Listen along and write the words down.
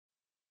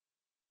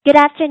Good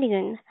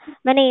afternoon.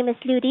 My name is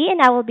Ludi,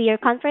 and I will be your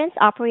conference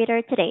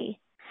operator today.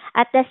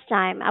 At this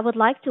time, I would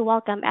like to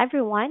welcome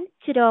everyone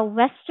to the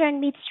Western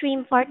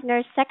Midstream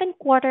Partners second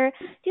quarter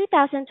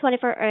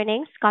 2024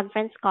 earnings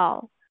conference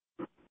call.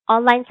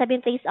 All lines have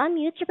been placed on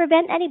mute to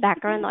prevent any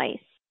background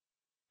noise.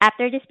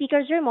 After the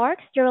speaker's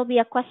remarks, there will be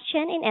a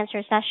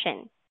question-and-answer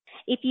session.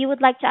 If you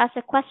would like to ask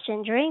a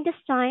question during this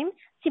time,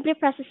 simply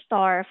press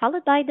star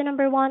followed by the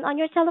number one on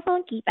your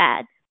telephone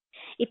keypad.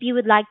 If you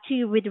would like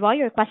to withdraw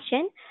your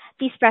question,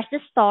 please press the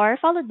star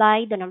followed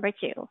by the number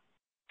two.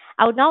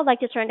 I would now like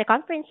to turn the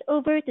conference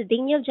over to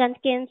Daniel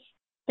Jenkins,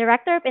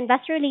 Director of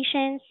Investor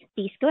Relations.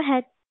 Please go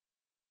ahead.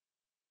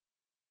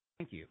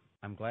 Thank you.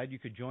 I'm glad you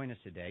could join us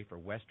today for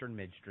Western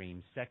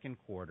Midstream's second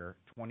quarter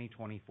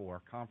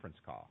 2024 conference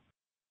call.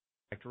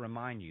 I'd like to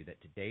remind you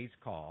that today's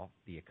call,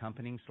 the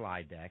accompanying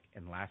slide deck,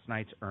 and last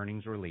night's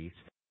earnings release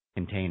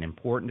contain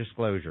important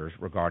disclosures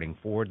regarding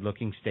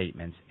forward-looking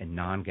statements and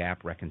non-GAAP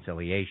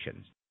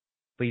reconciliations.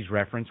 Please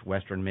reference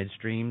Western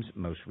Midstream's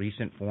most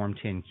recent Form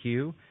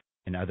 10-Q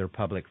and other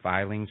public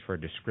filings for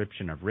a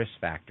description of risk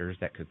factors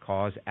that could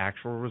cause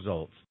actual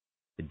results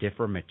to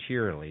differ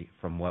materially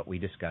from what we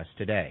discuss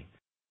today.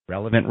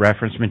 Relevant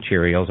reference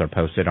materials are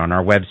posted on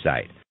our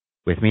website.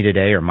 With me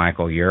today are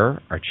Michael Ure,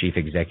 our Chief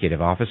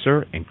Executive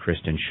Officer, and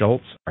Kristen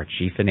Shults, our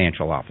Chief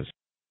Financial Officer.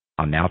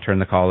 I'll now turn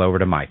the call over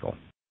to Michael.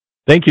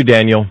 Thank you,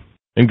 Daniel,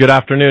 and good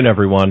afternoon,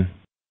 everyone.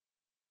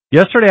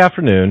 Yesterday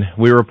afternoon,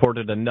 we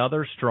reported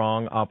another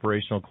strong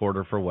operational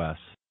quarter for WES.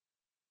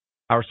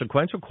 Our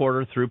sequential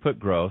quarter throughput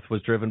growth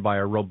was driven by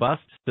a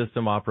robust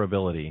system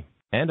operability,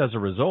 and as a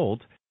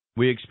result,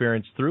 we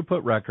experienced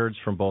throughput records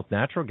from both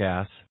natural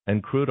gas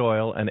and crude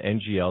oil and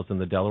NGLs in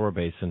the Delaware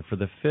Basin for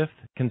the fifth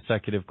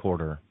consecutive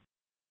quarter.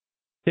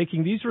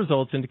 Taking these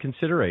results into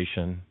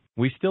consideration,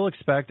 we still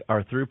expect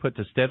our throughput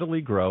to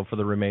steadily grow for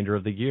the remainder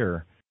of the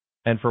year,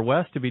 and for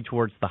WES to be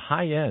towards the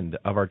high end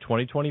of our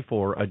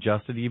 2024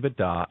 adjusted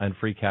EBITDA and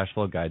free cash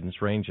flow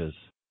guidance ranges.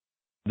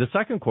 The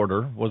second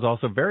quarter was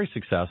also very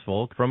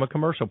successful from a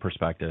commercial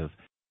perspective,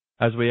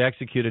 as we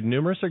executed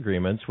numerous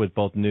agreements with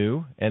both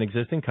new and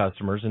existing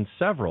customers in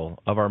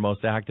several of our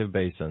most active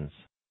basins.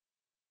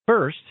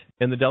 First,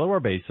 in the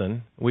Delaware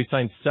Basin, we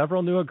signed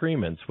several new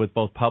agreements with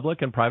both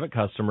public and private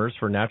customers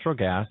for natural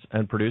gas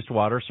and produced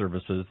water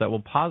services that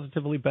will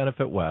positively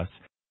benefit WES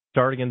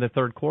starting in the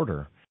third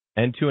quarter,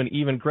 and to an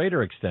even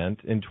greater extent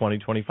in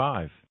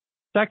 2025.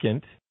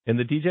 Second, in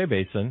the DJ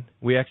Basin,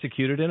 we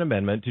executed an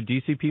amendment to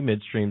DCP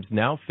Midstream's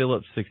now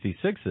Phillips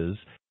 66's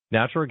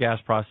natural gas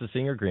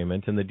processing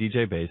agreement in the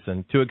DJ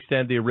Basin to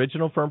extend the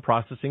original firm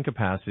processing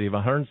capacity of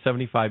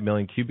 175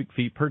 million cubic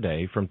feet per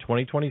day from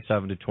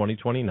 2027 to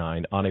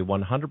 2029 on a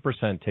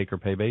 100%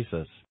 take-or-pay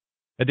basis.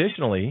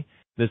 Additionally,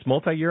 this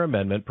multi-year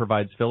amendment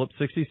provides Phillips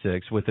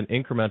 66 with an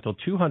incremental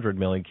 200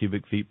 million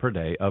cubic feet per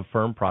day of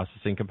firm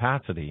processing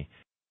capacity,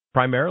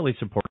 primarily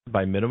supported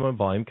by minimum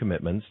volume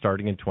commitments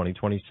starting in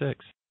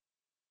 2026.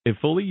 If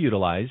fully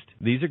utilized,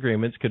 these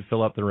agreements could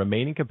fill up the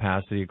remaining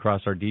capacity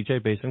across our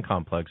DJ Basin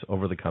complex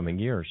over the coming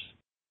years.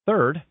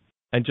 Third,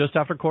 and just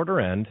after quarter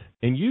end,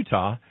 in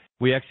Utah,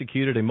 we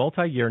executed a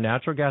multi-year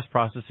natural gas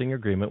processing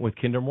agreement with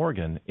Kinder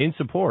Morgan in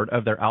support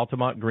of their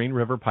Altamont Green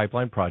River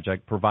pipeline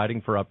project,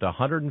 providing for up to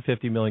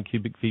 150 million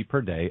cubic feet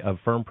per day of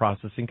firm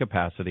processing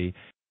capacity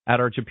at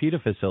our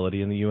Chipeta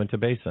facility in the Uinta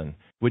Basin,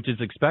 which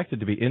is expected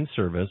to be in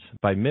service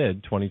by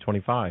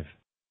mid-2025.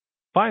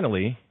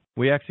 Finally,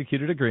 we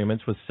executed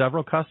agreements with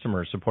several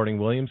customers supporting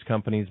Williams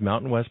Company's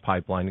Mountain West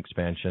pipeline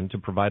expansion to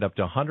provide up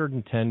to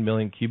 110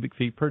 million cubic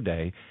feet per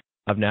day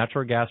of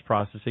natural gas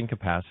processing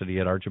capacity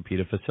at our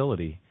Chipeta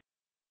facility.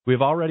 We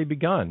have already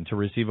begun to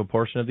receive a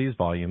portion of these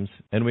volumes,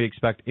 and we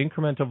expect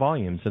incremental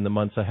volumes in the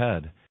months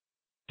ahead.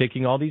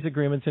 Taking all these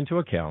agreements into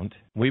account,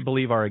 we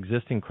believe our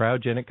existing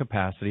cryogenic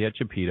capacity at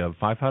Chipeta of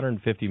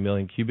 550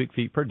 million cubic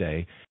feet per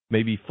day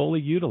may be fully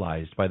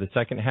utilized by the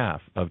second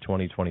half of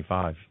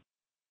 2025.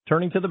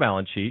 Turning to the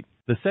balance sheet,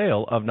 the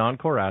sale of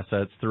non-core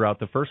assets throughout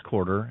the first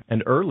quarter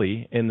and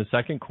early in the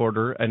second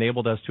quarter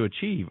enabled us to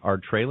achieve our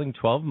trailing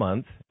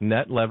 12-month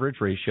net leverage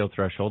ratio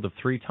threshold of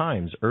 3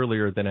 times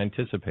earlier than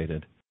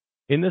anticipated.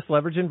 In this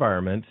leverage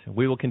environment,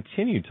 we will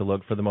continue to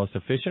look for the most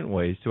efficient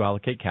ways to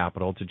allocate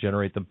capital to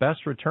generate the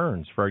best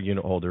returns for our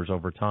unit holders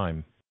over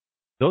time.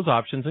 Those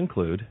options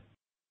include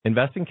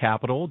investing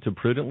capital to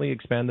prudently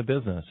expand the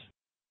business.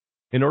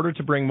 In order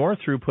to bring more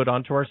throughput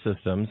onto our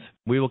systems,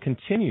 we will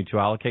continue to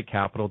allocate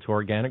capital to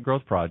organic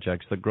growth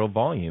projects that grow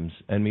volumes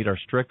and meet our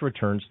strict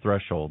returns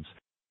thresholds,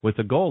 with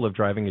the goal of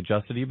driving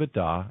adjusted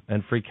EBITDA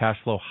and free cash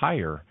flow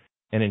higher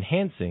and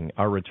enhancing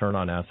our return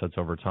on assets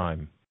over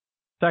time.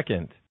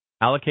 Second,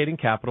 allocating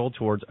capital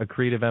towards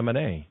accretive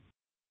M&A.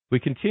 We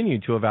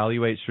continue to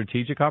evaluate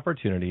strategic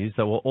opportunities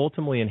that will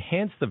ultimately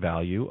enhance the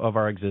value of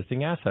our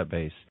existing asset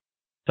base,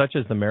 such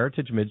as the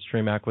Meritage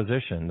Midstream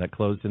acquisition that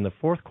closed in the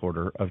fourth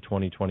quarter of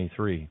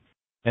 2023.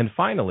 And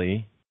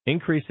finally,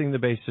 increasing the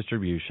base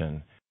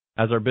distribution.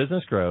 As our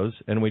business grows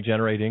and we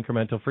generate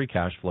incremental free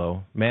cash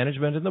flow,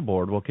 management and the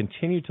board will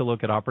continue to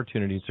look at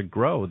opportunities to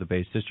grow the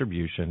base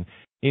distribution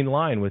in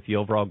line with the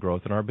overall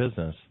growth in our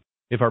business.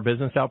 If our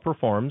business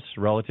outperforms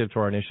relative to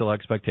our initial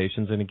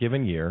expectations in a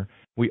given year,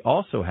 we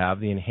also have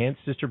the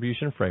enhanced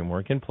distribution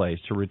framework in place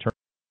to return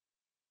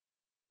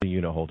to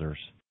unit holders.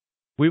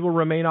 We will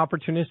remain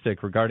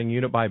opportunistic regarding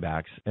unit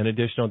buybacks and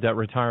additional debt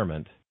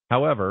retirement.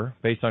 However,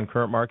 based on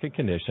current market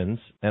conditions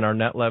and our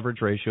net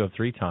leverage ratio of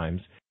 3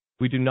 times,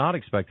 we do not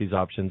expect these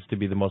options to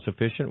be the most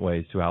efficient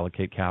ways to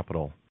allocate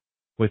capital.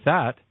 With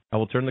that, I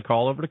will turn the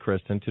call over to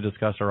Kristen to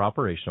discuss our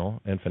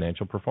operational and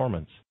financial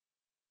performance.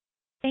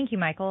 Thank you,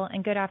 Michael,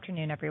 and good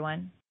afternoon,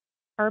 everyone.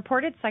 Our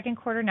reported second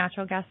quarter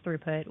natural gas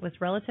throughput was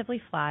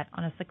relatively flat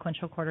on a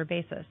sequential quarter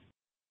basis,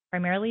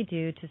 primarily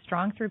due to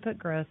strong throughput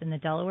growth in the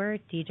Delaware,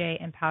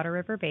 DJ, and Powder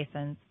River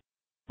basins,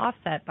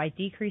 offset by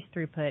decreased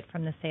throughput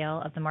from the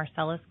sale of the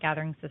Marcellus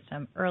gathering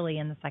system early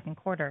in the second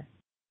quarter.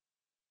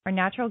 Our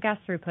natural gas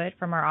throughput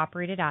from our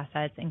operated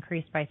assets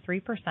increased by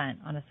 3%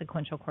 on a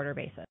sequential quarter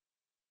basis.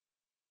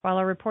 While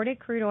our reported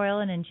crude oil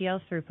and NGL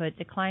throughput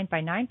declined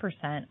by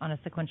 9% on a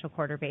sequential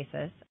quarter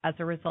basis as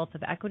a result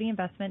of equity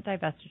investment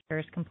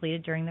divestitures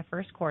completed during the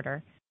first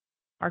quarter,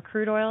 our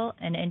crude oil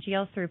and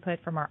NGL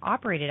throughput from our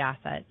operated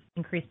assets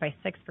increased by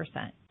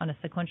 6% on a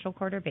sequential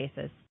quarter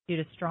basis due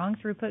to strong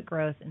throughput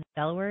growth in the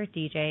Delaware,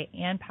 DJ,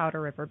 and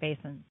Powder River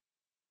basins.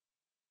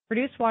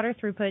 Produced water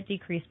throughput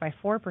decreased by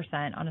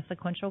 4% on a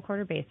sequential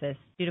quarter basis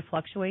due to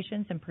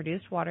fluctuations in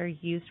produced water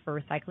used for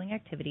recycling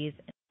activities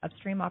and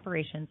upstream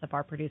operations of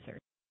our producers.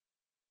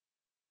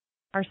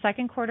 Our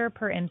second quarter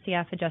per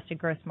MCF adjusted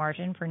gross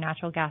margin for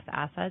natural gas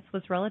assets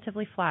was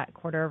relatively flat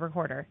quarter over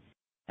quarter,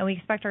 and we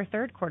expect our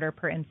third quarter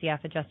per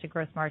MCF adjusted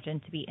gross margin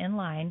to be in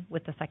line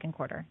with the second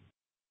quarter.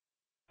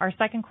 Our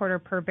second quarter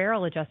per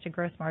barrel adjusted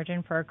gross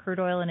margin for our crude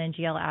oil and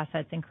NGL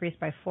assets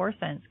increased by 4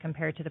 cents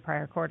compared to the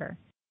prior quarter.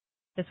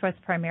 This was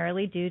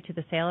primarily due to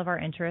the sale of our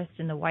interest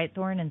in the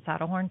Whitethorn and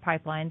Saddlehorn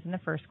pipelines in the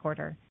first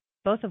quarter,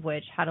 both of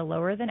which had a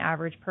lower than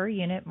average per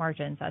unit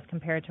margins as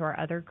compared to our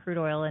other crude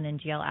oil and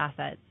NGL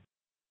assets,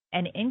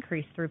 and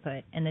increased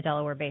throughput in the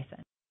Delaware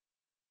Basin.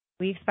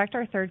 We expect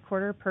our third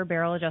quarter per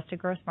barrel adjusted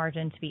gross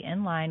margin to be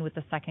in line with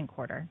the second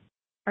quarter.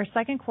 Our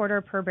second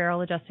quarter per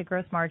barrel adjusted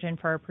gross margin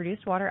for our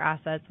produced water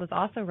assets was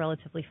also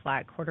relatively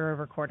flat quarter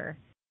over quarter,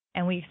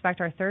 and we expect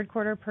our third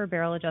quarter per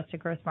barrel adjusted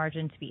gross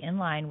margin to be in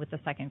line with the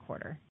second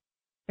quarter.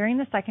 During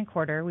the second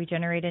quarter, we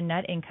generated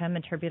net income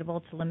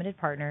attributable to limited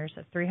partners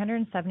of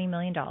 $370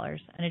 million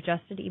and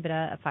adjusted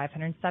EBITDA of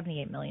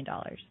 $578 million.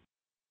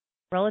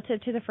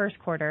 Relative to the first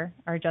quarter,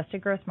 our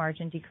adjusted gross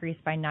margin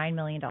decreased by $9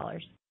 million.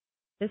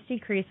 This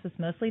decrease was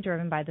mostly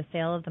driven by the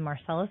sale of the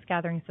Marcellus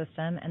gathering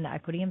system and the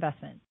equity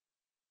investment,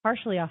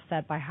 partially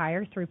offset by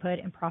higher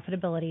throughput and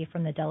profitability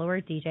from the Delaware,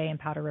 DJ, and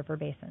Powder River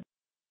basins.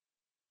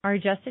 Our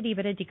adjusted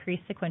EBITDA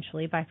decreased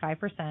sequentially by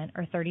 5%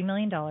 or $30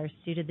 million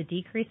due to the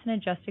decrease in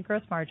adjusted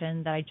gross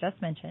margin that I just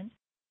mentioned,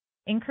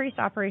 increased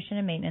operation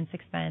and maintenance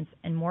expense,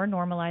 and more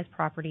normalized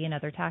property and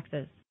other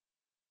taxes.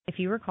 If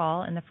you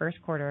recall, in the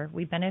first quarter,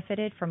 we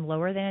benefited from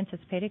lower than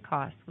anticipated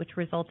costs, which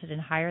resulted in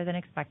higher than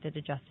expected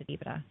adjusted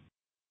EBITDA.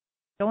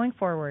 Going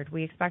forward,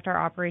 we expect our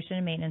operation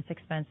and maintenance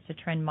expense to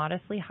trend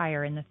modestly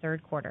higher in the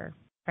third quarter,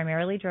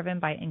 primarily driven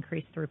by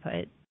increased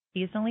throughput,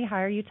 seasonally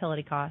higher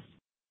utility costs,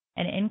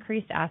 and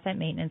increased asset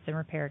maintenance and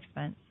repair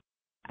expense.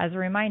 As a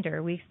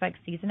reminder, we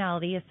expect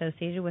seasonality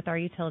associated with our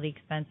utility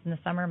expense in the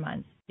summer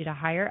months due to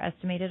higher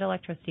estimated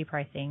electricity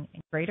pricing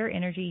and greater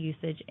energy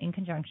usage in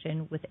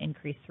conjunction with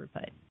increased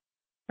throughput.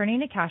 Turning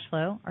to cash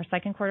flow, our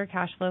second quarter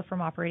cash flow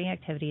from operating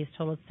activities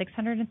totaled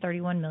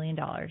 $631 million,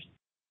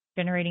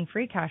 generating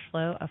free cash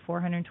flow of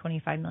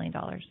 $425 million.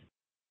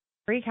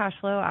 Free cash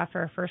flow after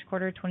our first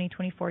quarter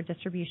 2024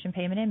 distribution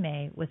payment in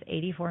May was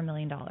 $84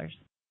 million.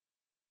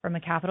 From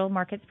a capital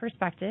markets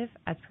perspective,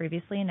 as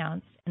previously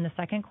announced, in the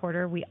second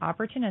quarter, we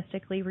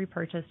opportunistically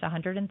repurchased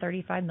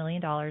 $135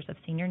 million of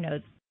senior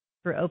notes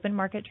through open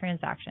market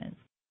transactions,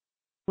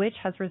 which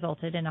has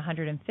resulted in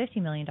 $150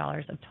 million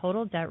of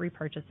total debt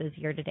repurchases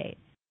year to date,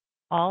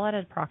 all at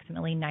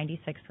approximately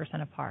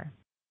 96% of par.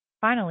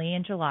 Finally,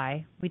 in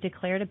July, we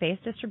declared a base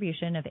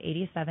distribution of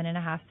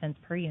 87.5 cents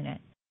per unit,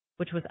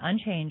 which was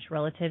unchanged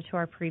relative to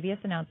our previous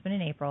announcement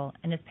in April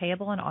and is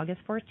payable on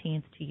August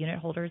 14th to unit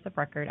holders of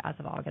record as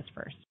of August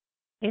 1st.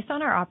 Based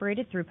on our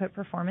operated throughput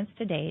performance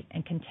to date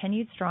and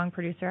continued strong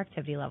producer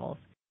activity levels,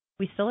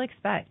 we still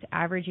expect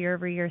average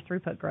year-over-year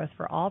throughput growth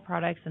for all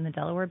products in the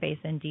Delaware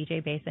Basin,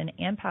 DJ Basin,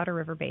 and Powder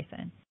River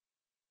Basin.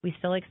 We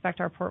still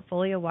expect our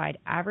portfolio-wide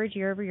average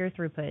year-over-year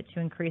throughput to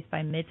increase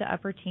by mid to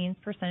upper teens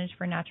 %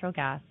 for natural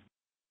gas,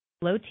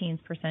 low teens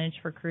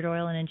 % for crude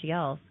oil and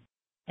NGLs,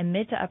 and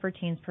mid to upper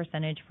teens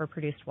 % for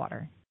produced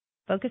water.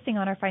 Focusing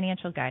on our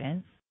financial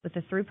guidance, with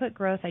the throughput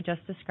growth I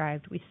just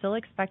described, we still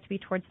expect to be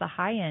towards the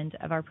high end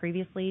of our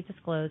previously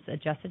disclosed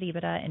adjusted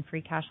EBITDA and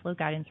free cash flow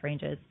guidance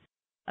ranges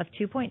of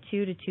 $2.2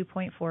 to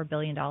 $2.4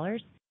 billion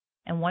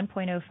and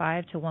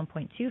 $1.05 to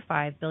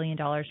 $1.25 billion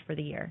for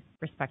the year,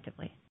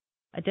 respectively.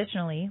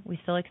 Additionally, we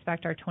still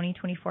expect our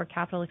 2024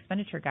 capital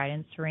expenditure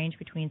guidance to range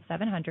between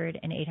 $700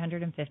 and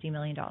 $850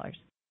 million,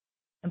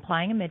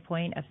 implying a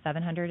midpoint of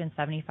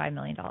 $775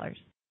 million.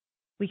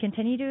 We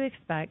continue to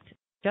expect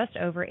just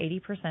over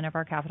 80% of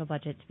our capital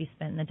budget to be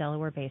spent in the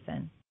Delaware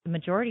Basin, the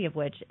majority of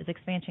which is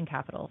expansion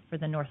capital for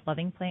the North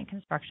Loving plant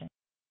construction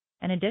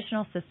and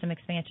additional system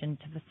expansion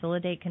to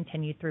facilitate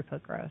continued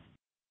throughput growth.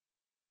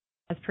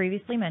 As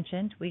previously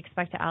mentioned, we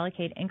expect to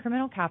allocate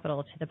incremental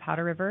capital to the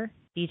Powder River,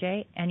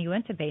 DJ, and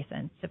Uinta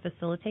basins to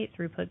facilitate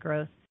throughput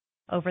growth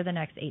over the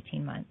next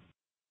 18 months.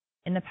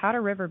 In the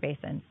Powder River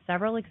Basin,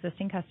 several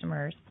existing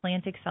customers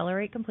plan to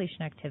accelerate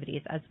completion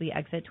activities as we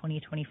exit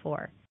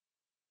 2024.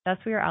 Thus,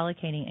 we are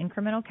allocating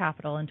incremental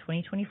capital in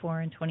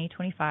 2024 and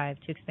 2025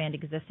 to expand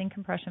existing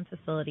compression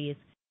facilities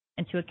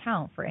and to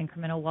account for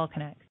incremental well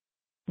connects.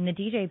 In the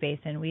DJ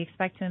Basin, we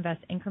expect to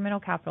invest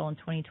incremental capital in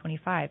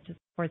 2025 to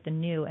support the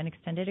new and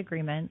extended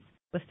agreements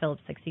with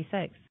Phillips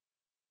 66.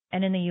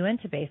 And in the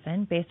Uinta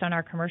Basin, based on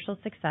our commercial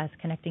success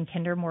connecting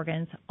Kinder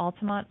Morgan's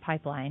Altamont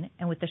pipeline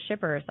and with the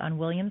shippers on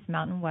Williams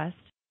Mountain West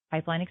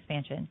pipeline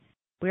expansion,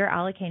 we are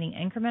allocating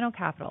incremental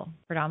capital,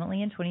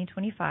 predominantly in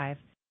 2025,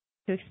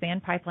 to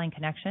expand pipeline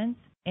connections,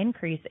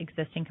 increase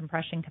existing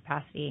compression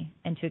capacity,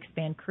 and to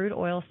expand crude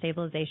oil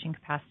stabilization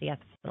capacity at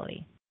the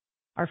facility.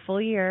 Our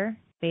full-year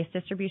base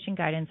distribution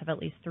guidance of at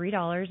least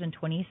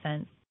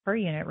 $3.20 per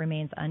unit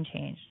remains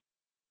unchanged.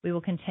 We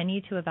will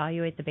continue to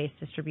evaluate the base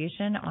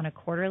distribution on a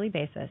quarterly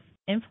basis,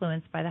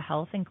 influenced by the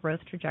health and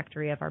growth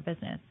trajectory of our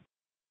business.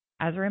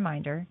 As a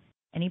reminder,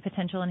 any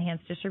potential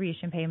enhanced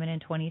distribution payment in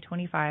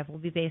 2025 will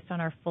be based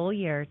on our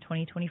full-year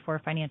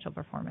 2024 financial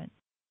performance,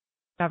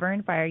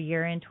 governed by our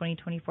year-end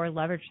 2024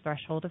 leverage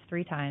threshold of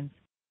 3 times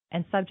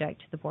and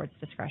subject to the board's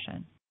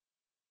discretion.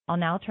 I'll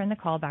now turn the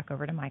call back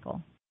over to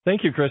Michael.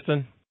 Thank you,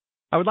 Kristen.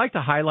 I would like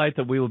to highlight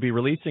that we will be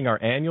releasing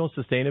our annual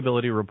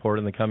sustainability report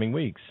in the coming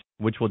weeks,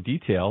 which will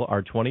detail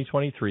our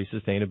 2023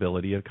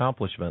 sustainability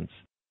accomplishments.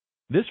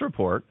 This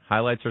report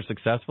highlights our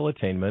successful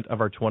attainment of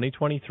our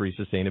 2023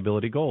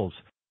 sustainability goals,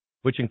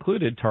 which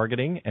included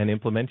targeting and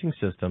implementing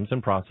systems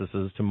and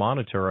processes to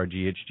monitor our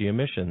GHG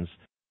emissions,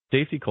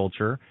 safety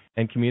culture,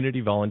 and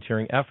community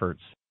volunteering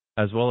efforts,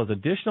 as well as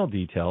additional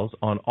details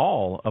on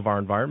all of our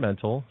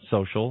environmental,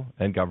 social,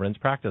 and governance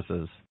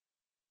practices.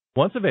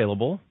 Once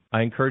available,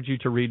 I encourage you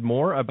to read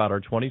more about our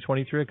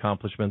 2023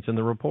 accomplishments in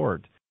the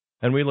report,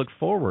 and we look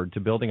forward to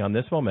building on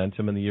this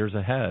momentum in the years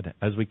ahead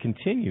as we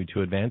continue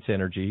to advance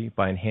energy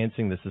by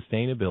enhancing the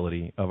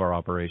sustainability of our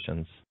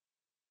operations.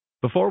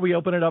 Before we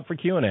open it up for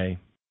Q&A,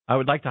 I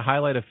would like to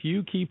highlight a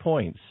few key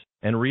points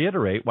and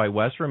reiterate why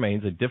WES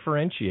remains a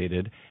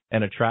differentiated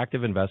and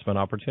attractive investment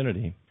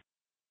opportunity.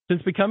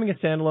 Since becoming a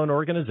standalone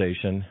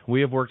organization,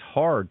 we have worked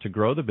hard to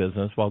grow the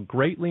business while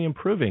greatly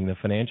improving the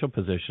financial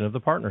position of the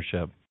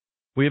partnership.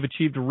 We have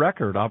achieved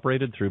record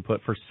operated throughput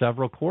for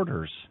several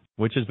quarters,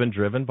 which has been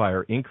driven by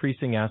our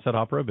increasing asset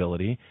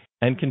operability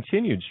and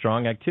continued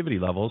strong activity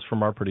levels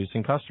from our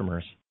producing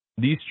customers.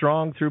 These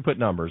strong throughput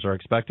numbers are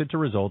expected to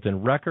result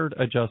in record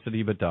adjusted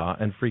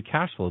EBITDA and free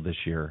cash flow this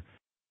year,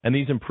 and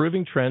these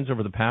improving trends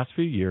over the past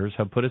few years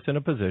have put us in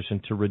a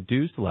position to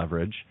reduce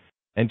leverage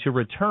and to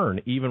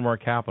return even more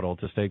capital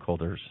to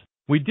stakeholders.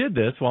 We did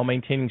this while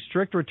maintaining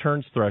strict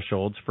returns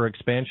thresholds for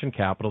expansion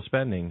capital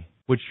spending,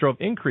 which drove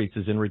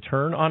increases in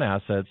return on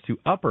assets to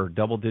upper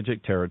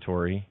double-digit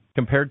territory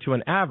compared to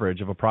an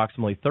average of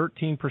approximately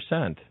 13%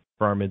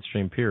 for our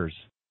midstream peers.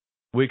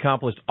 We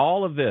accomplished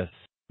all of this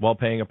while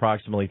paying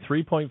approximately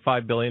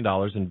 $3.5 billion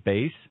in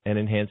base and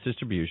enhanced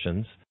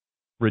distributions,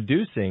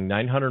 reducing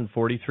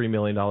 $943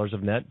 million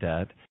of net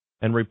debt,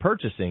 and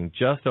repurchasing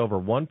just over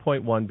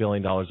 $1.1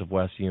 billion of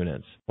WES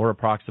units, or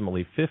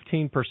approximately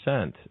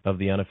 15% of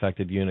the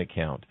unaffected unit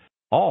count,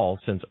 all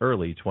since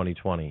early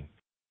 2020.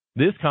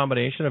 This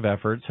combination of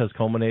efforts has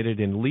culminated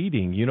in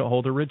leading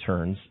unitholder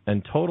returns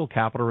and total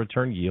capital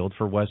return yield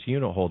for WES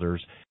unitholders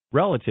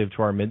relative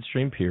to our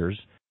midstream peers,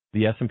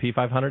 the S&P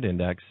 500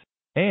 Index,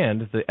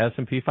 and the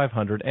S&P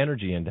 500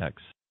 Energy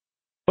Index.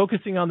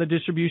 Focusing on the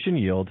distribution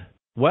yield,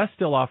 WES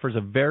still offers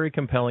a very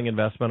compelling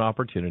investment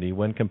opportunity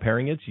when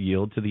comparing its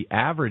yield to the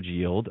average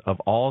yield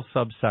of all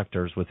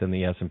subsectors within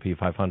the S&P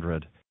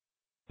 500.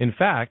 In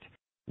fact,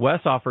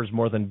 WES offers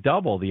more than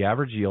double the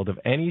average yield of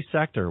any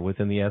sector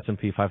within the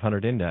S&P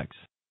 500 Index,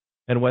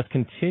 and WES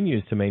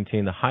continues to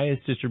maintain the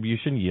highest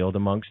distribution yield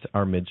amongst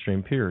our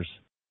midstream peers.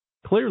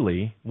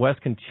 Clearly, WES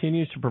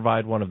continues to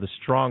provide one of the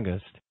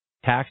strongest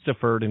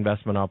tax-deferred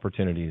investment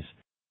opportunities,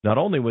 not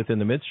only within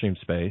the midstream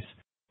space,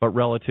 but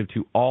relative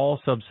to all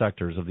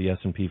subsectors of the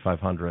S&P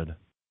 500.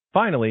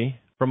 Finally,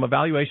 from a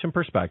valuation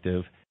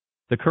perspective,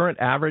 the current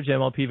average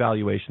MLP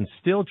valuation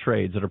still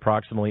trades at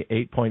approximately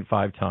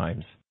 8.5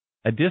 times,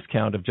 a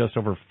discount of just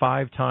over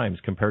 5 times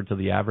compared to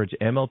the average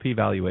MLP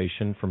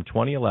valuation from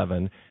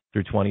 2011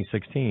 through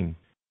 2016.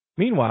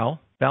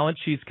 Meanwhile, balance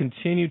sheets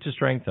continue to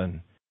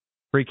strengthen,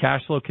 free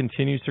cash flow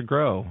continues to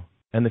grow,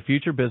 and the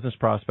future business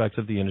prospects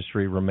of the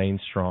industry remain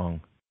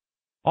strong.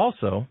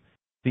 Also,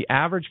 the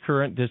average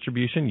current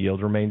distribution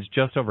yield remains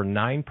just over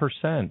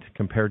 9%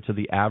 compared to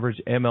the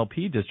average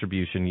MLP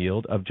distribution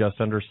yield of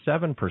just under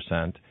 7%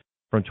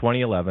 from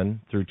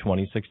 2011 through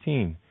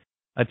 2016.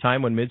 A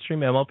time when midstream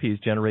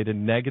MLPs generated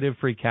negative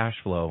free cash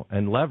flow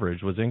and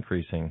leverage was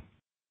increasing.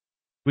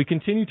 We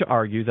continue to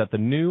argue that the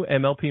new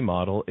MLP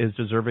model is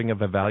deserving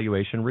of a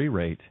valuation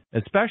re-rate,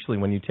 especially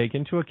when you take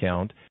into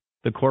account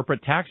the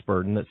corporate tax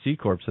burden that C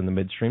Corps in the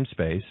midstream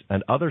space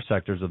and other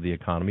sectors of the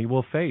economy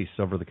will face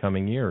over the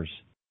coming years.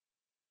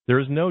 There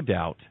is no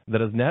doubt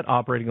that as net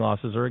operating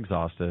losses are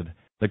exhausted,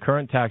 the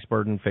current tax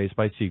burden faced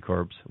by C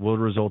Corps will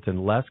result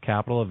in less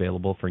capital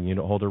available for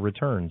unitholder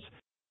returns,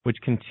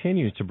 which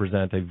continues to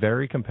present a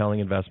very compelling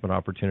investment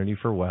opportunity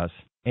for WES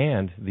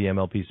and the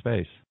MLP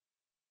space.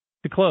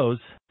 To close,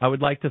 I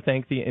would like to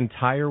thank the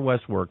entire WES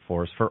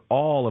workforce for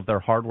all of their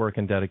hard work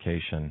and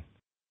dedication.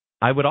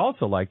 I would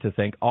also like to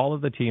thank all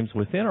of the teams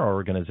within our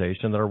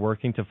organization that are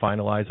working to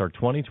finalize our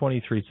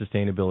 2023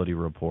 sustainability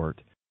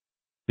report.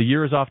 The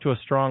year is off to a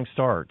strong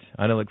start,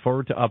 and I look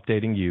forward to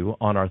updating you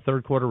on our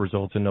third quarter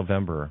results in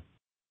November.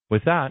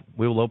 With that,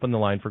 we will open the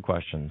line for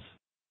questions.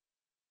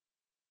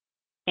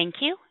 Thank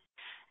you.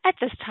 At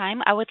this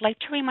time, I would like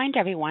to remind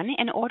everyone,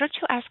 in order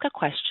to ask a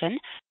question,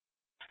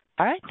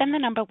 then the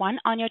number 1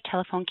 on your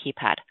telephone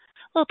keypad.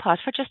 We'll pause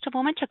for just a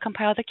moment to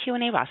compile the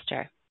Q&A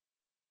roster.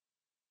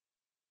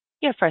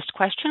 Your first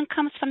question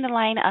comes from the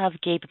line of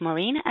Gabe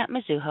Moreen at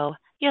Mizuho.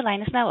 Your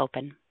line is now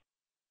open.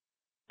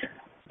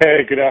 Hey,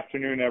 good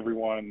afternoon,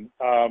 everyone.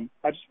 I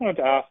just wanted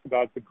to ask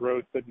about the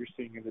growth that you're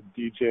seeing in the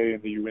DJ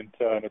and the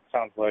Uinta, and it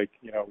sounds like,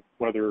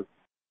 whether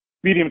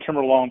medium-term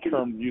or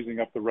long-term, using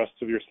up the rest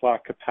of your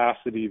slack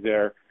capacity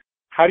there.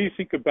 How do you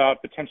think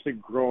about potentially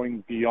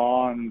growing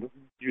beyond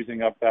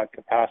using up that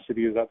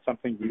capacity? Is that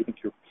something you think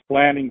you're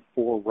planning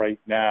for right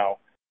now,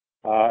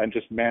 and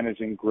just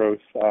managing growth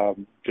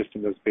just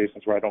in those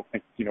basins where I don't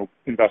think,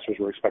 investors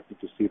were expecting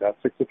to see that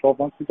 6 to 12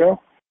 months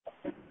ago?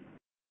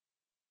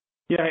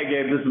 Yeah, hey,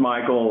 Gabe, this is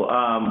Michael.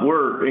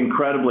 We're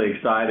incredibly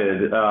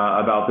excited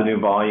about the new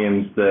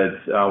volumes that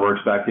we're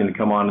expecting to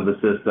come onto the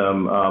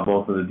system,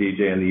 both in the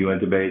DJ and the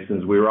Uinta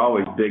basins. We were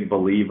always big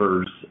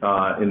believers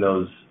in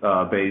those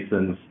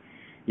basins,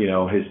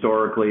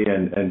 historically,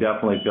 and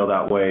definitely feel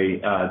that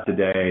way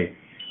today.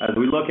 As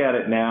we look at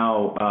it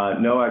now,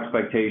 no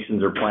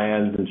expectations or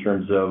plans in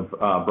terms of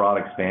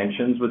broad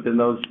expansions within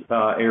those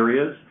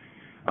areas.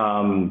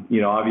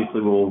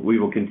 Obviously we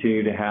will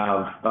continue to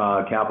have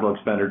capital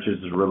expenditures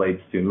as it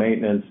relates to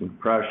maintenance and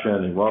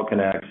compression and well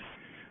connects,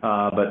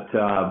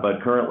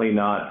 but currently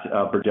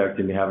not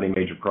projecting to have any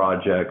major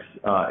projects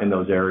in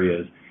those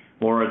areas.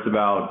 More it's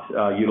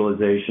about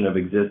utilization of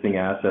existing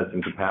assets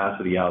and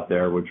capacity out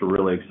there, which we're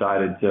really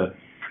excited to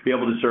be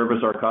able to service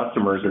our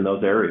customers in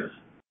those areas.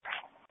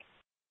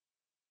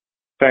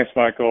 Thanks,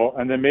 Michael.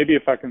 And then maybe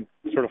if I can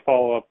sort of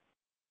follow up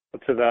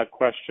to that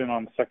question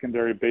on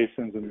secondary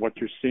basins and what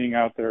you're seeing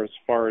out there as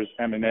far as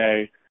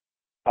M&A.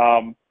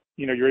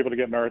 You're able to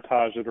get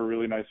Meritage at a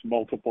really nice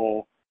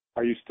multiple.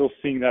 Are you still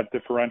seeing that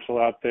differential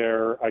out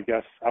there, I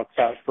guess,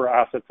 outside for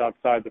assets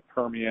outside the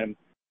Permian?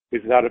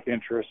 Is that of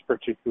interest,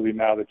 particularly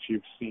now that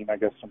you've seen, I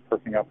guess, some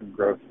perking up in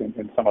growth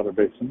in some other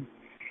basins?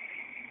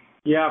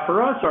 Yeah,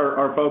 for us,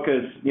 our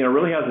focus,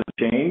 really hasn't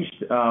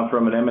changed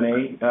from an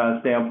M&A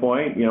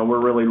standpoint.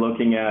 We're really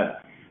looking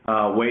at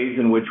ways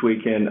in which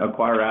we can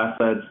acquire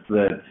assets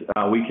that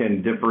we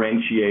can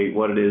differentiate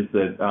what it is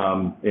that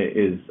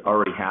is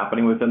already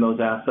happening within those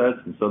assets.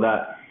 And so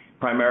that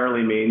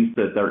primarily means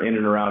that they're in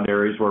and around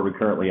areas where we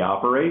currently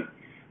operate.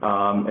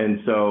 And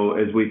so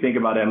as we think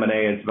about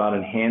M&A, it's about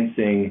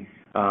enhancing,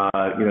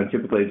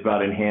 typically it's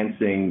about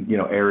enhancing,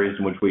 areas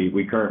in which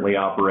we currently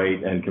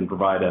operate and can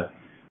provide a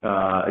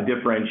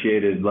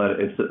differentiated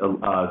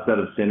set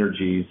of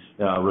synergies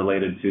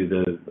related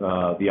to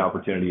the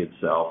opportunity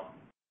itself.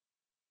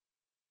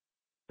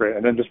 Great.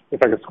 And then just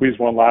if I could squeeze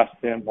one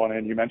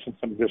in, you mentioned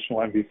some additional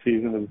MVCs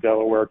in the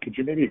Delaware. Could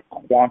you maybe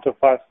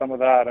quantify some of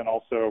that, and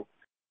also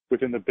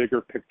within the bigger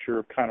picture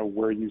of kind of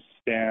where you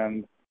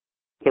stand,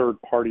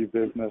 third-party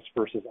business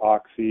versus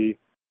Oxy,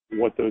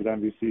 what those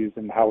MVCs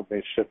and how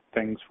they shift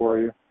things for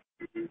you?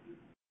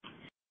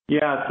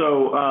 Yeah,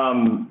 so,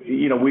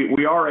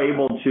 we are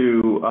able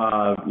to,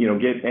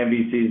 get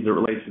MVCs that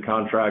relates to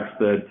contracts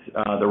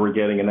that we're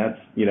getting, and that's,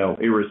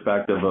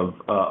 irrespective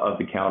of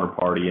the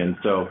counterparty. And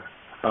so,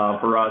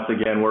 for us,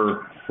 again, we're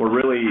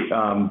really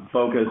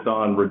focused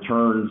on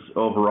returns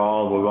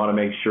overall. We want to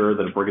make sure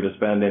that if we're going to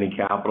spend any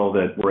capital,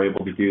 that we're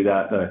able to do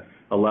that at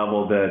a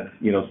level that,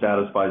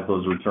 satisfies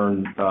those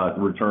returns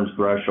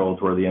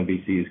thresholds where the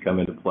MVCs come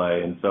into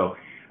play. And so,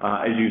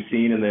 as you've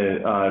seen in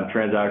the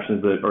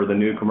transactions or the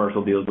new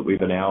commercial deals that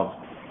we've announced,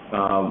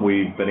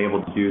 we've been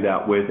able to do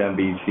that with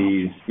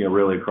MVCs,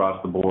 really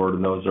across the board,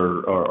 and those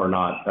are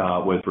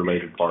not with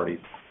related parties.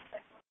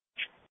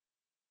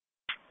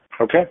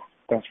 Okay.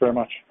 Thanks very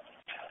much.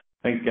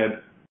 Thanks, Gabe.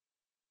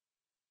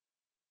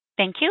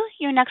 Thank you.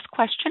 Your next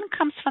question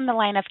comes from the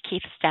line of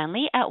Keith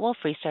Stanley at Wolfe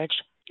Research.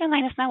 Your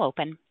line is now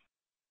open.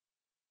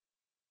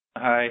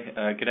 Hi,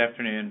 good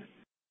afternoon.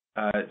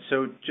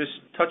 So just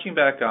touching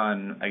back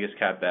on, I guess,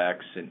 CapEx.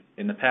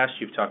 In the past,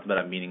 you've talked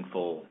about a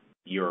meaningful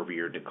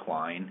year-over-year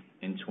decline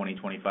in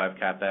 2025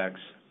 CapEx.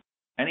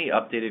 Any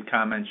updated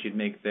comments you'd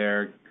make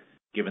there,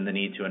 given the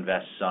need to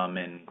invest some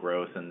in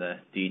growth in the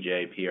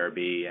DJ,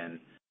 PRB, and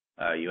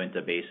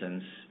Uinta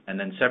basins? And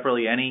then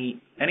separately,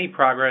 any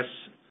progress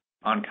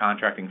on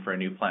contracting for a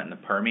new plant in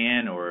the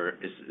Permian, or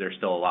is there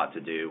still a lot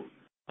to do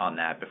on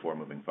that before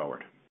moving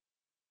forward?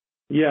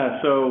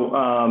 Yeah. So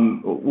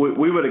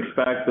we would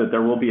expect that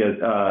there will be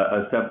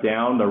a step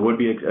down. There would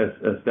be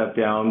a step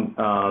down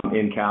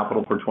in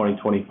capital for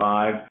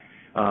 2025.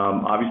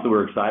 Obviously,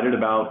 we're excited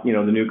about, the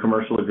new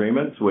commercial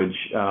agreements, which,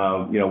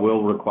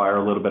 will require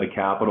a little bit of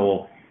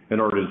capital in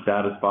order to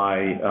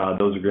satisfy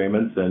those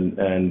agreements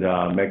and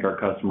make our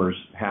customers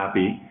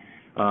happy.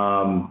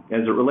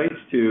 As it relates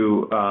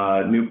to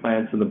new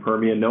plants in the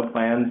Permian, no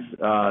plans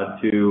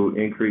to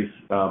increase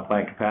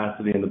plant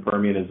capacity in the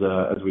Permian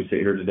as we sit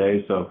here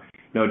today. So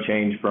no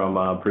change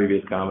from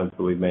previous comments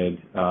that we've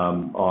made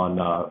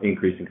on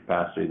increasing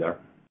capacity there.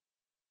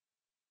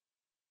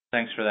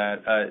 Thanks for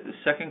that. The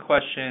second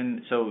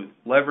question, so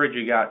leverage,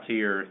 you got to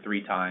your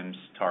 3x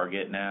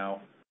target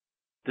now.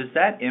 Does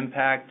that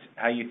impact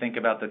how you think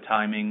about the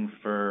timing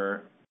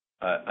for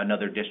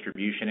another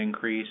distribution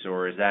increase,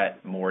 or is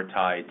that more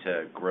tied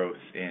to growth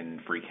in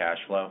free cash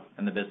flow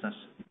in the business?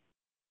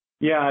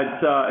 Yeah,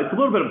 it's a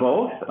little bit of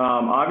both.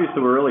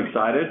 Obviously, we're really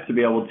excited to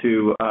be able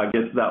to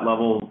get to that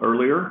level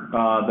earlier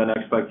than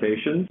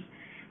expectations.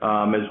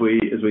 As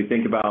we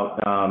think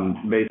about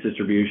base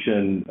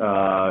distribution,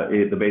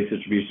 the base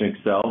distribution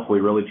itself,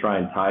 we really try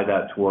and tie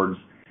that towards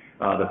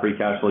the free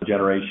cash flow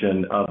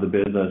generation of the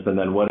business, and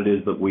then what it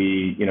is that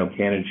we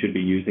can and should be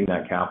using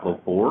that capital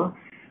for.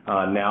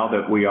 Now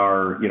that we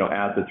are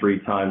at the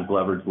 3x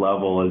leverage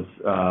level,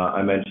 as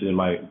I mentioned in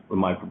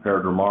my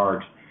prepared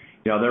remarks,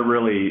 that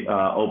really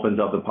opens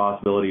up the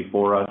possibility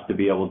for us to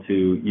be able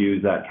to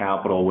use that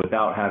capital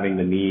without having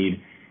the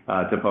need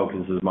to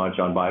focus as much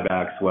on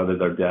buybacks, whether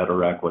they're debt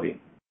or equity,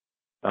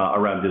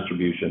 around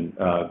distribution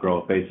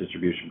growth, base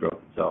distribution growth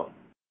itself.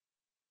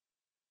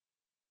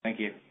 Thank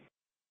you.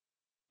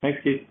 Thanks,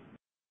 Keith.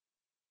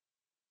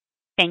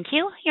 Thank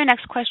you. Your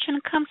next question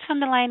comes from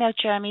the line of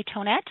Jeremy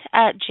Tonet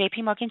at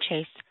JPMorgan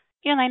Chase.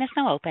 Your line is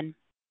now open.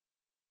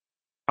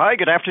 Hi,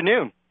 good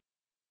afternoon.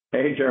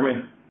 Hey,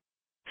 Jeremy.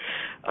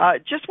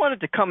 Just wanted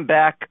to come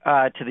back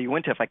to the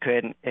Uinta if I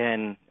could,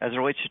 and as it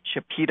relates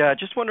to Chipeta,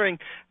 just wondering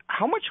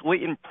how much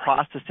latent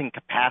processing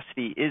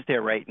capacity is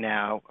there right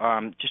now?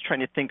 Just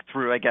trying to think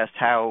through, I guess,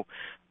 how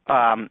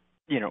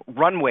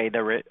runway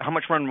there is, how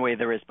much runway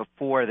there is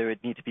before there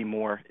would need to be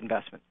more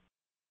investment.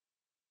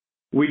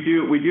 We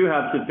do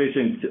have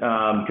sufficient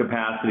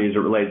capacity as it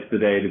relates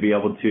today to be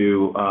able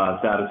to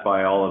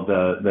satisfy all of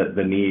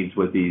the needs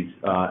with these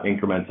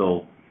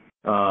incremental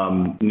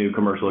new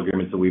commercial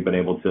agreements that we've been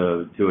able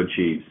to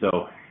achieve.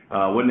 So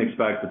wouldn't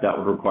expect that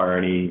would require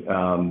any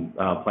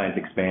plant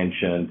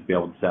expansion to be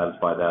able to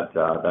satisfy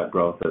that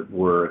growth that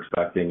we're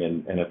expecting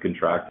and have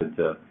contracted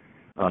to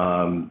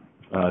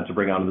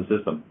bring onto the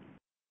system.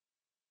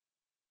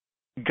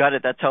 Got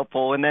it. That's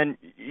helpful. And then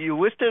you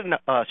listed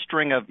a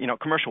string of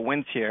commercial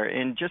wins here,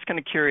 and just kind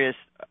of curious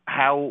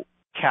how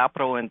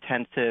capital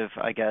intensive,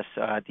 I guess,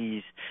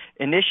 these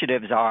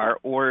initiatives are,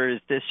 or is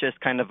this just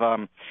kind of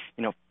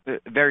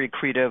very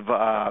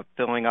accretive,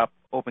 filling up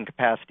open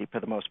capacity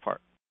for the most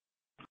part?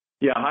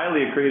 Yeah,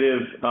 highly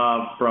accretive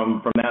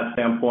from that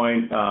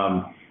standpoint.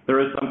 There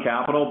is some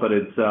capital, but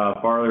it's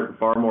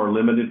far more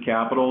limited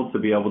capital to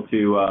be able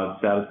to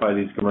satisfy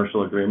these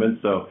commercial agreements.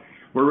 So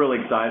we're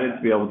really excited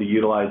to be able to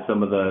utilize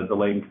some of the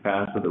latent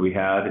capacity that we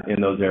had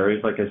in those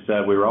areas. Like I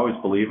said, we were always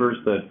believers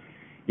that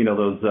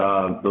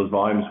those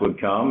volumes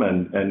would come,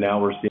 and now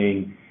we're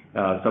seeing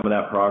some of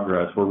that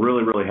progress. We're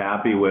really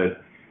happy with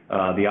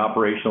the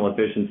operational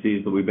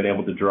efficiencies that we've been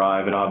able to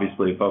drive, and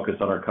obviously focus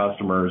on our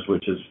customers,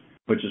 which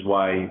is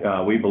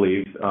why we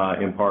believe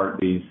in part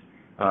these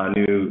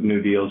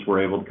new deals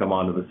were able to come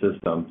onto the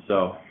system.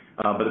 So,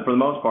 but for the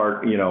most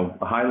part,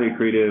 highly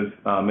accretive,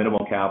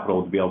 minimal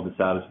capital to be able to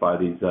satisfy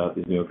these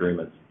new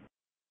agreements.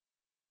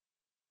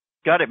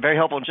 Got it. Very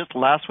helpful. And just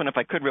last one, if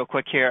I could, real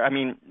quick here. I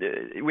mean,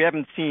 we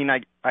haven't seen,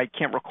 I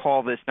can't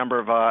recall this number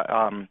of,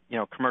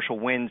 commercial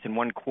wins in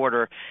one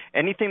quarter.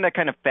 Anything that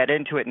kind of fed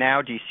into it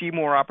now? Do you see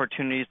more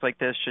opportunities like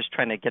this? Just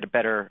trying to get a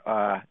better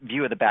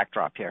view of the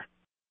backdrop here.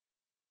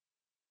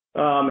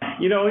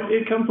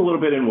 It comes a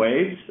little bit in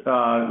waves.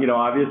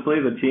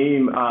 Obviously the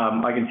team,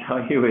 I can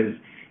tell you, is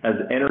as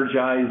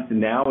energized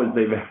now as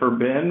they've ever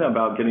been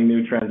about getting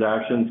new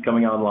transactions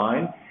coming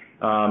online.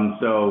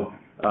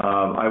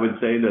 I would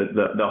say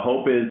that the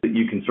hope is that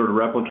you can sort of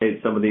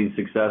replicate some of these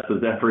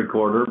successes every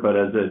quarter, but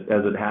as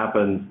it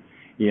happens,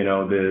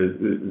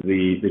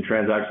 the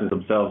transactions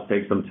themselves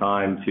take some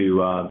time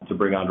to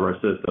bring onto our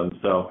system.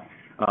 So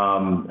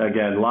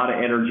again, a lot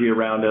of energy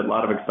around it, a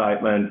lot of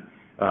excitement.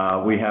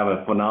 We have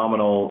a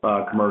phenomenal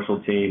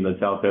commercial team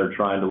that's out there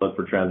trying to look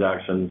for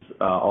transactions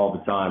all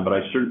the time, but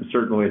I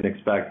certainly wouldn't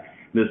expect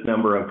this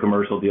number of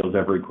commercial deals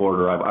every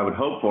quarter. I would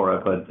hope for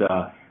it, but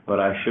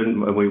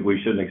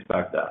we shouldn't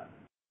expect that.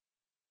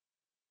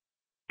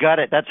 Got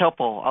it. That's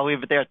helpful. I'll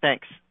leave it there.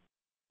 Thanks.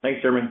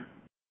 Thanks, Jeremy.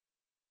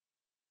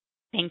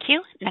 Thank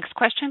you. Next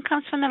question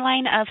comes from the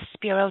line of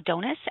Spiro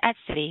Dounis at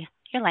Citi.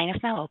 Your line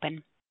is now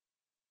open.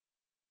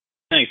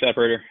 Thanks. Thanks,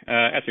 operator.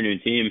 Afternoon,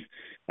 team.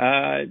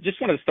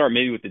 Just wanted to start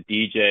maybe with the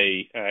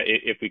DJ,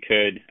 if we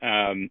could.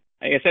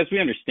 I guess as we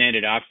understand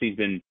it, Oxy's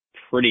been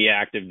pretty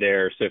active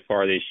there so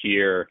far this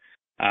year.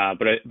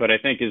 But I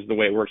think is the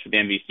way it works with the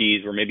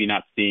MVCs, we're maybe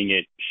not seeing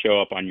it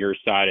show up on your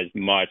side as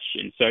much.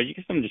 And so I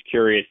guess I'm just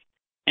curious,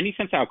 any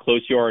sense how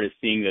close you are to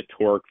seeing the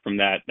torque from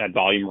that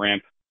volume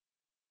ramp?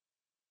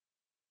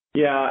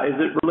 Yeah, as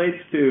it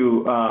relates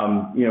to,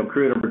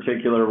 crude in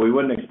particular, we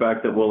wouldn't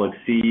expect that we'll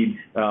exceed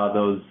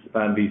those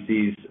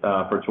MVCs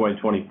for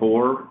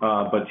 2024.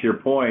 But to your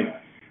point,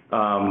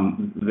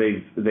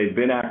 they've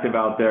been active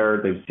out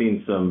there. They've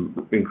seen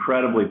some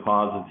incredibly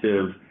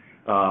positive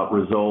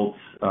results.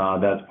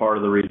 That's part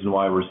of the reason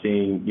why we're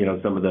seeing,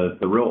 some of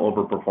the real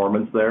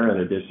overperformance there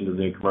in addition to the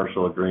new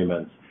commercial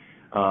agreements.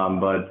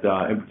 But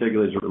in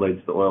particular, as it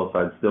relates to the oil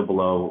side, still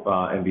below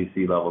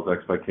MVC levels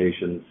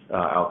expectations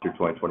out through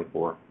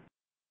 2024.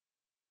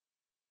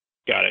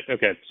 Got it.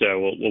 Okay,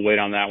 so we'll wait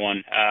on that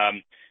one.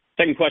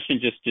 Second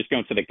question, just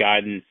going to the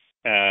guidance,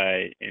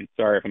 and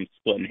sorry if I'm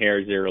splitting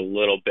hairs there a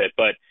little bit,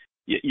 but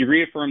you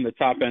reaffirmed the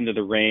top end of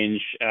the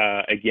range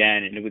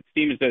again, and it would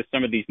seem as though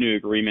some of these new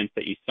agreements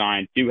that you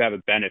signed do have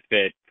a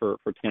benefit for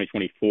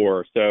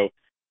 2024. So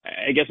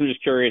I guess I'm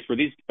just curious, were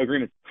these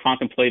agreements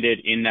contemplated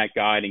in that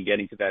guide and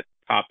getting to that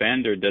top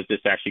end, or does this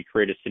actually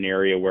create a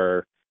scenario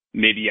where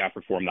maybe you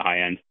outperform the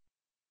high end?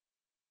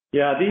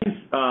 Yeah,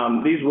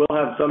 these will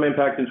have some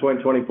impact in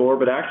 2024,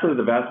 but actually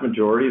the vast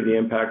majority of the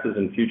impact is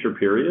in future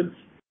periods.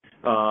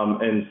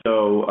 And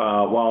so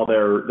while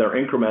they're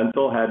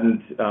incremental,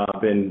 hadn't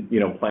been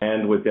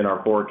planned within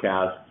our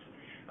forecasts,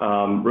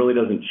 really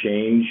doesn't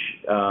change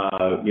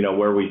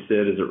where we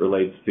sit as it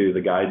relates to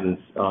the guidance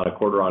on a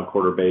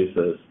quarter-on-quarter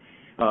basis.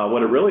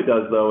 What it really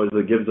does, though, is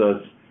it gives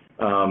us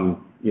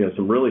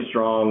some really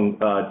strong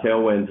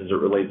tailwinds as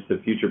it relates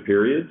to future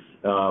periods,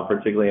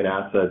 particularly in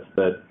assets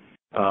that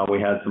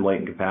we had some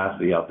latent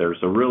capacity out there.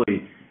 So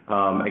really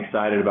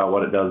excited about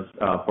what it does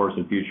for us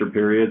in future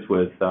periods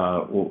with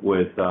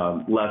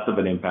less of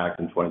an impact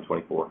in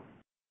 2024.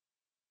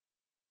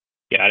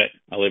 Got it.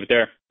 I'll leave it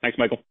there. Thanks,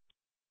 Michael.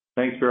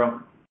 Thanks,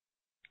 Spiro.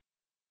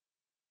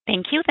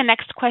 Thank you. The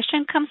next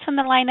question comes from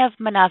the line of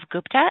Manav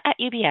Gupta at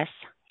UBS.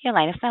 Your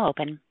line is now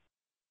open.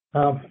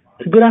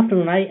 Good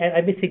afternoon. I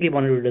basically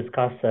wanted to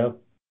discuss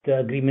the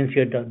agreements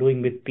you're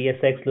doing with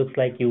PSX. Looks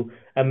like you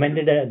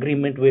amended an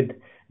agreement with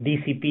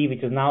DCP,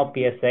 which is now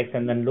PSX,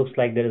 and then looks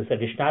like there is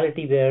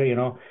additionality there,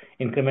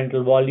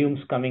 incremental volumes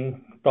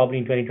coming probably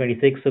in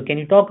 2026. So can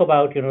you talk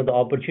about, the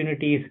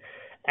opportunities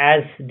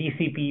as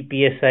DCP,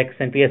 PSX,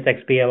 and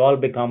PSXP have all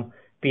become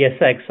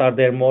PSX? Are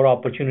there more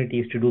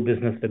opportunities to do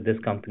business with this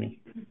company?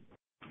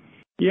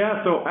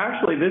 Yeah, so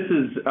actually this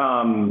is,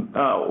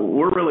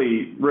 we're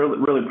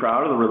really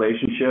proud of the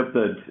relationship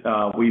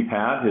that we've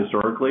had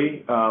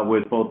historically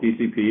with both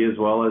DCP as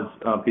well as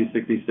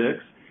P66.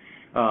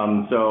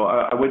 So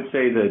I would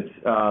say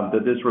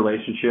that this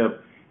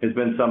relationship has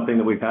been something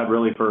that we've had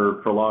really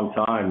for a long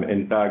time.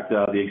 In fact,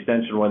 the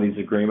extension of one of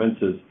these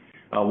agreements is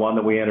one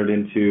that we entered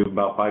into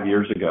about 5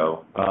 years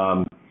ago.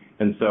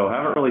 And so I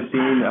haven't really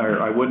seen,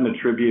 or I wouldn't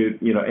attribute,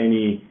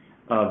 any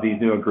of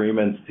these new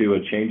agreements to a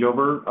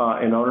changeover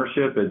in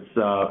ownership.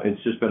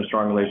 It's just been a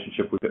strong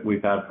relationship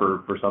we've had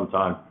for some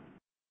time.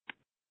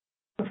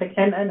 Perfect.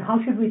 And how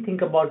should we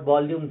think about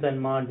volumes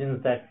and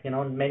margins that,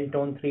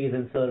 Mentone 3 is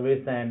in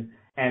service, and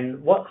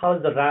how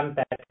is the ramp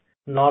at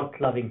North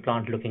Loving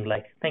plant looking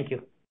like? Thank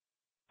you.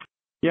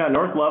 Yeah,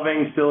 North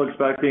Loving still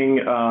expecting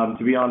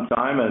to be on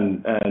time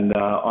and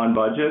on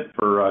budget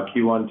for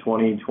Q1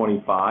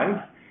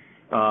 2025.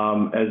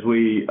 As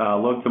we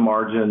look to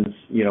margins,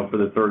 for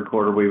the third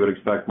quarter, we would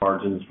expect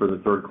margins for the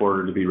third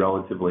quarter to be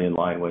relatively in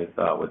line with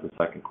the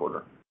second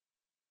quarter.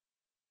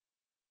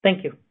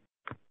 Thank you.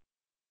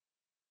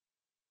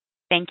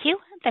 Thank you.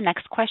 The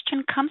next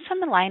question comes from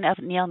the line of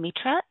Neel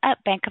Mitra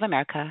at Bank of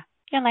America.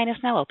 Your line is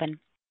now open.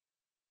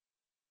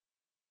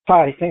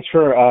 Hi, thanks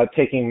for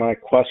taking my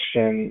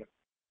question.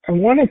 I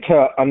wanted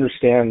to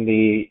understand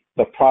the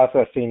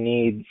processing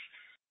needs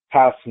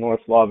past North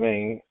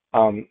Loving.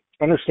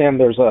 Understand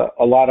there's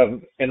a lot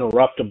of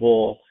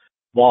interruptible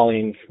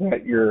volumes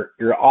that you're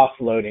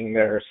offloading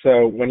there.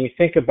 So when you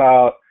think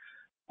about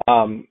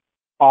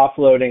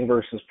offloading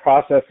versus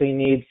processing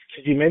needs,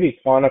 could you maybe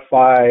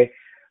quantify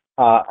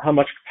how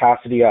much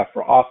capacity you have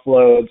for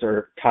offloads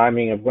or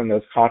timing of when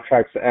those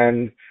contracts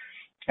end?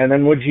 And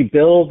then would you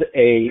build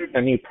a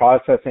new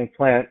processing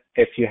plant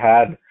if you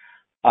had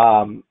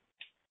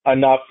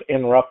enough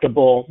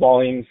interruptible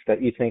volumes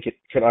that you think it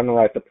could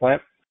underwrite the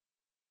plant?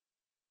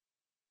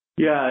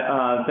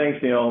 Yeah, thanks,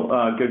 Neil.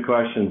 Good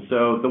question.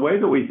 So the way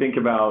that we think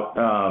about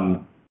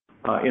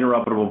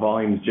interruptible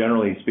volumes,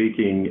 generally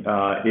speaking,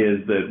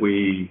 is that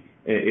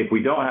if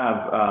we don't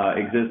have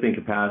existing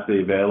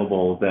capacity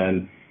available,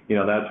 then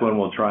that's when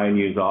we'll try and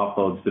use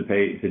offloads to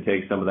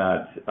take some of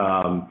that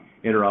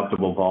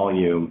interruptible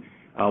volume.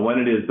 When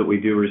it is that we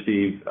do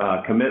receive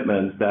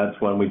commitments, that's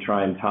when we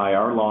try and tie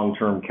our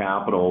long-term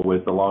capital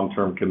with the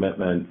long-term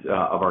commitment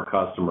of our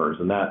customers,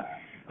 and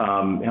that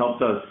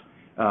helps us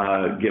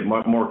get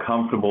more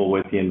comfortable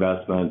with the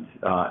investment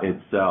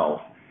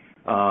itself.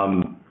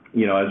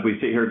 As we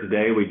sit here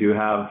today, we do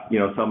have,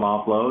 some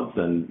offloads,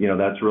 and,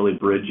 that's really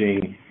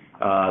bridging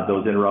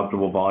those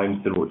interruptible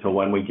volumes to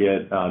when we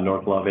get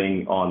North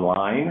Loving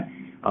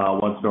online.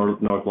 Once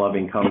North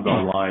Loving comes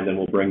online, then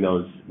we'll bring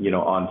those,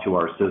 onto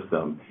our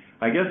system.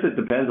 I guess it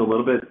depends a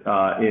little bit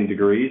in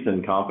degrees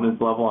and confidence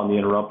level on the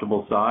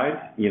interruptible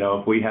side.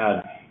 If we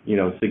had,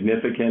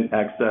 significant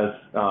excess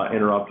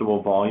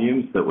interruptible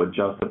volumes that would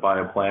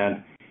justify a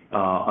plant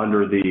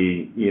under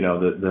the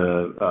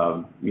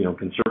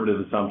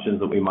conservative assumptions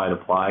that we might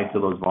apply to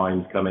those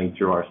volumes coming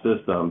through our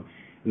system,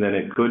 then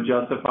it could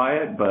justify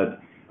it. But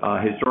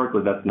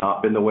historically, that's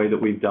not been the way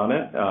that we've done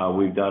it.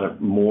 We've done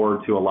it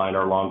more to align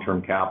our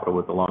long-term capital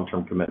with the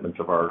long-term commitments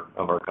of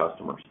our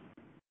customers.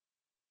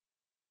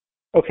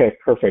 Okay,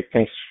 perfect.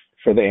 Thanks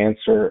for the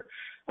answer.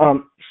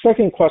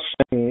 Second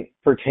question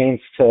pertains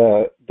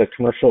to the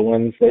commercial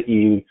wins that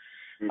you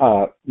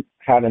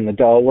had in the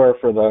Delaware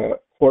for the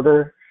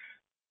quarter.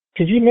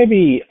 Could you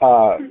maybe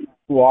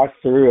walk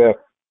through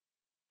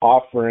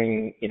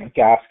offering,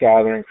 gas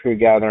gathering, crude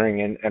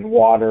gathering, and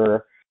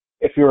water,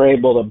 if you were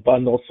able to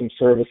bundle some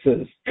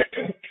services,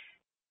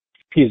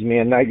 excuse me,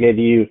 and that gave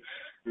you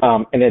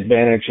an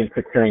advantage in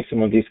procuring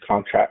some of these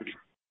contracts?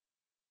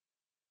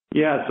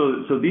 Yeah,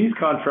 so these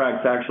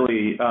contracts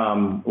actually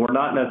were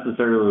not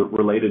necessarily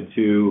related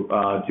to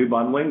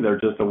bundling. They're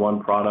just a one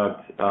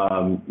product,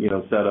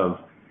 set of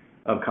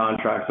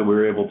contracts that we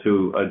were able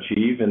to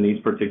achieve in these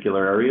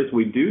particular areas.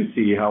 We do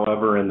see,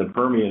 however, in the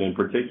Permian in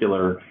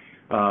particular,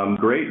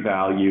 great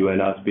value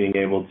in us being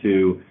able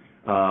to,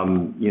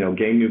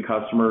 gain new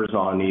customers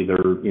on either,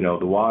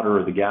 the water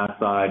or the gas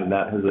side, and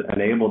that has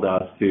enabled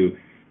us to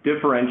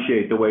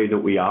differentiate the way that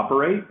we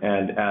operate.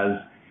 And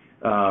as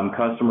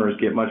customers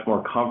get much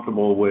more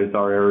comfortable with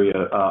our area,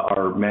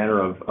 our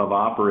manner of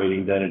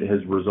operating, then it has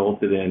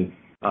resulted in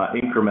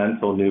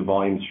incremental new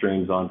volume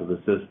streams onto the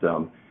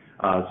system.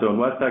 So in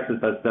West Texas,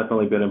 that's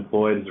definitely been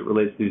employed as it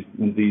relates to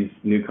these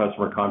new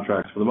customer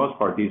contracts. For the most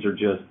part, these are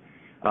just,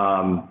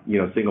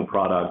 single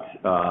product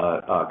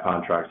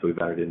contracts we've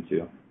entered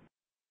into.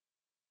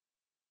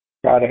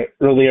 Got it.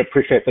 Really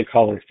appreciate the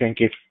color. Thank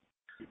you.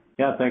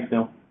 Yeah, thanks,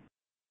 Neil.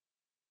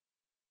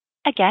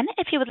 Again,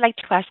 if you would like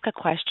to ask a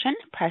question,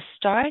 press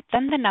star,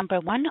 then the number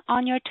 1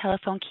 on your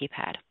telephone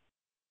keypad.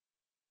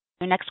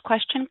 Your next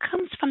question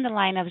comes from the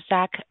line of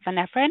Zach Van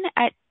Everen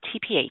at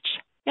TPH.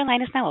 Your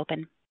line is now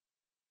open.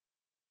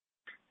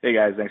 Hey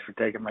guys, thanks for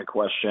taking my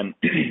question.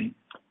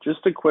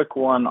 Just a quick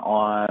one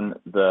on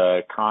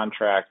the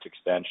contract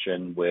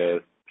extension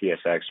with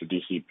PSX or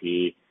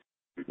DCP.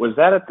 Was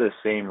that at the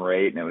same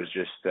rate and it was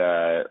just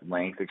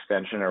length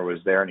extension, or was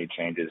there any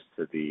changes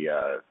to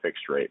the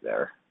fixed rate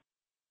there?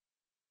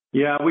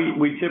 Yeah,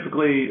 we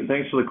typically,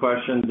 thanks for the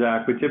question,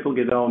 Zach. We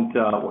typically don't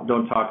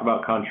talk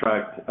about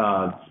contract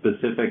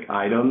specific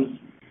items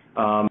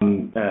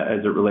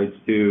as it relates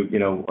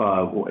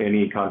to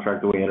any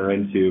contract that we enter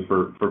into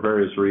for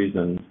various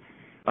reasons.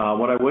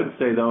 What I would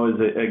say though is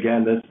that,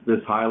 again, this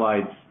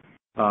highlights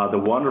the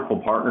wonderful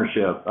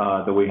partnership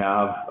that we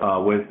have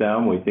with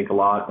them. We think a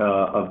lot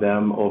of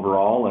them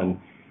overall, and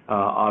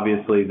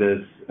obviously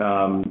this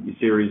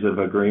series of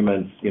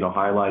agreements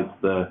highlights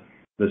the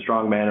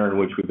strong manner in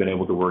which we've been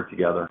able to work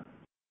together.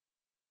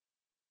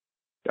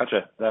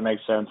 Gotcha. That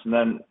makes sense. And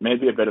then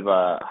maybe a bit of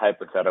a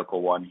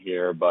hypothetical one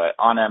here, but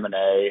on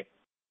M&A,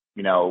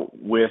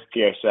 with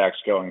PSX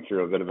going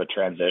through a bit of a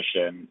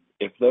transition,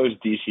 if those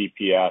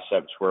DCP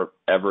assets were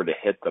ever to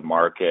hit the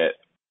market,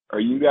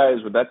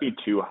 would that be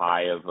too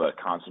high of a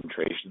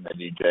concentration in the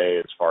DJ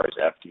as far as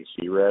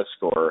FTC risk,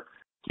 or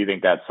do you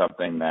think that's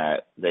something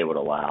that they would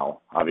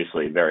allow?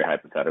 Obviously, very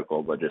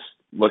hypothetical, but just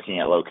looking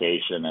at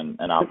location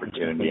and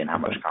opportunity and how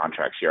much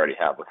contracts you already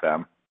have with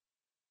them.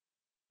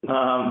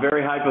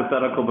 Very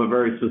hypothetical, but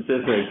very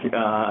specific,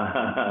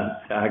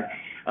 Zach.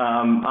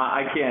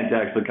 I can't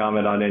actually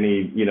comment on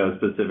any,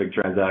 specific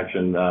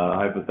transaction,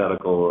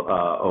 hypothetical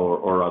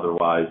or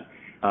otherwise.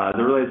 As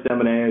it relates to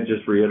M&A, I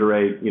just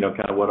reiterate,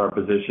 kind of what our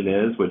position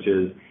is, which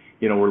is,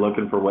 we're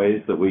looking for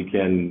ways that we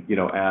can,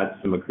 add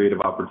some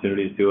accretive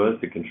opportunities to us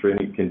to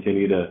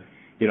continue to,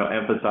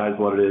 emphasize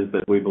what it is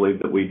that we believe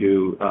that we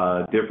do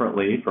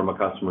differently from a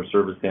customer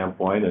service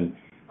standpoint, and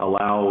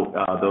allow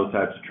those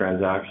types of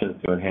transactions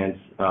to enhance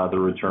the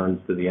returns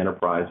to the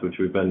enterprise, which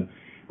we've been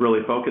really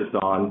focused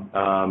on,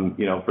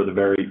 from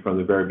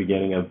the very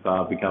beginning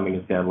of becoming a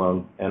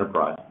standalone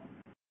enterprise.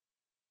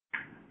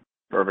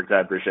 Perfect.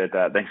 I appreciate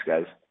that. Thanks,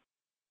 guys.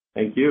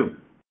 Thank you.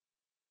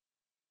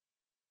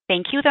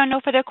 Thank you. There are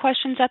no further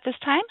questions at this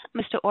time.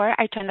 Mr. Orr,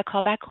 I turn the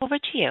call back over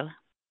to you.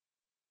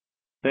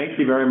 Thank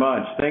you very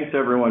much. Thanks,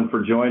 everyone,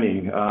 for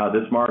joining.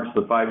 This marks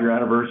the 5-year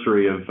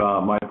anniversary of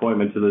my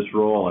appointment to this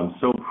role. I'm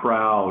so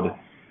proud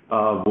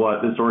of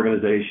what this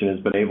organization has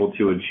been able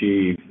to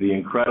achieve, the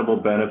incredible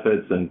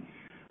benefits and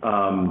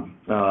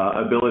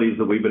abilities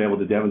that we've been able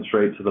to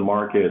demonstrate to the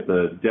market,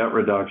 the debt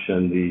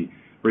reduction, the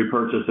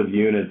repurchase of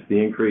units,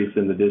 the increase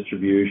in the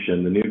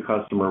distribution, the new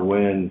customer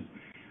wins,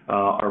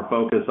 our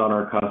focus on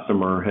our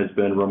customer has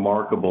been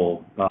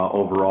remarkable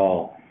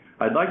overall.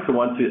 I'd like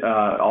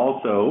to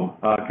also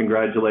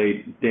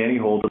congratulate Danny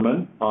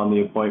Holderman on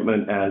the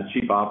appointment as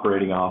Chief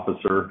Operating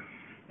Officer.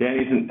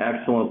 Danny's an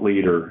excellent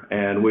leader,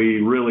 and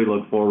we really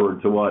look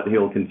forward to what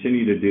he'll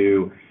continue to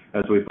do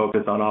as we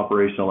focus on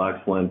operational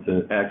excellence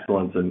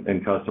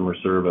and customer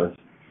service.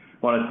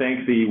 I want to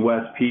thank the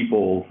WES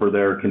people for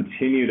their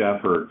continued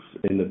efforts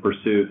in the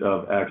pursuit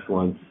of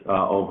excellence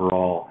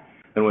overall.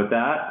 And with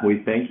that,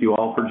 we thank you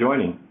all for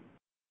joining.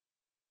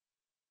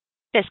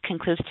 This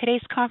concludes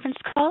today's conference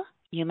call.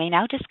 You may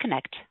now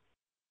disconnect.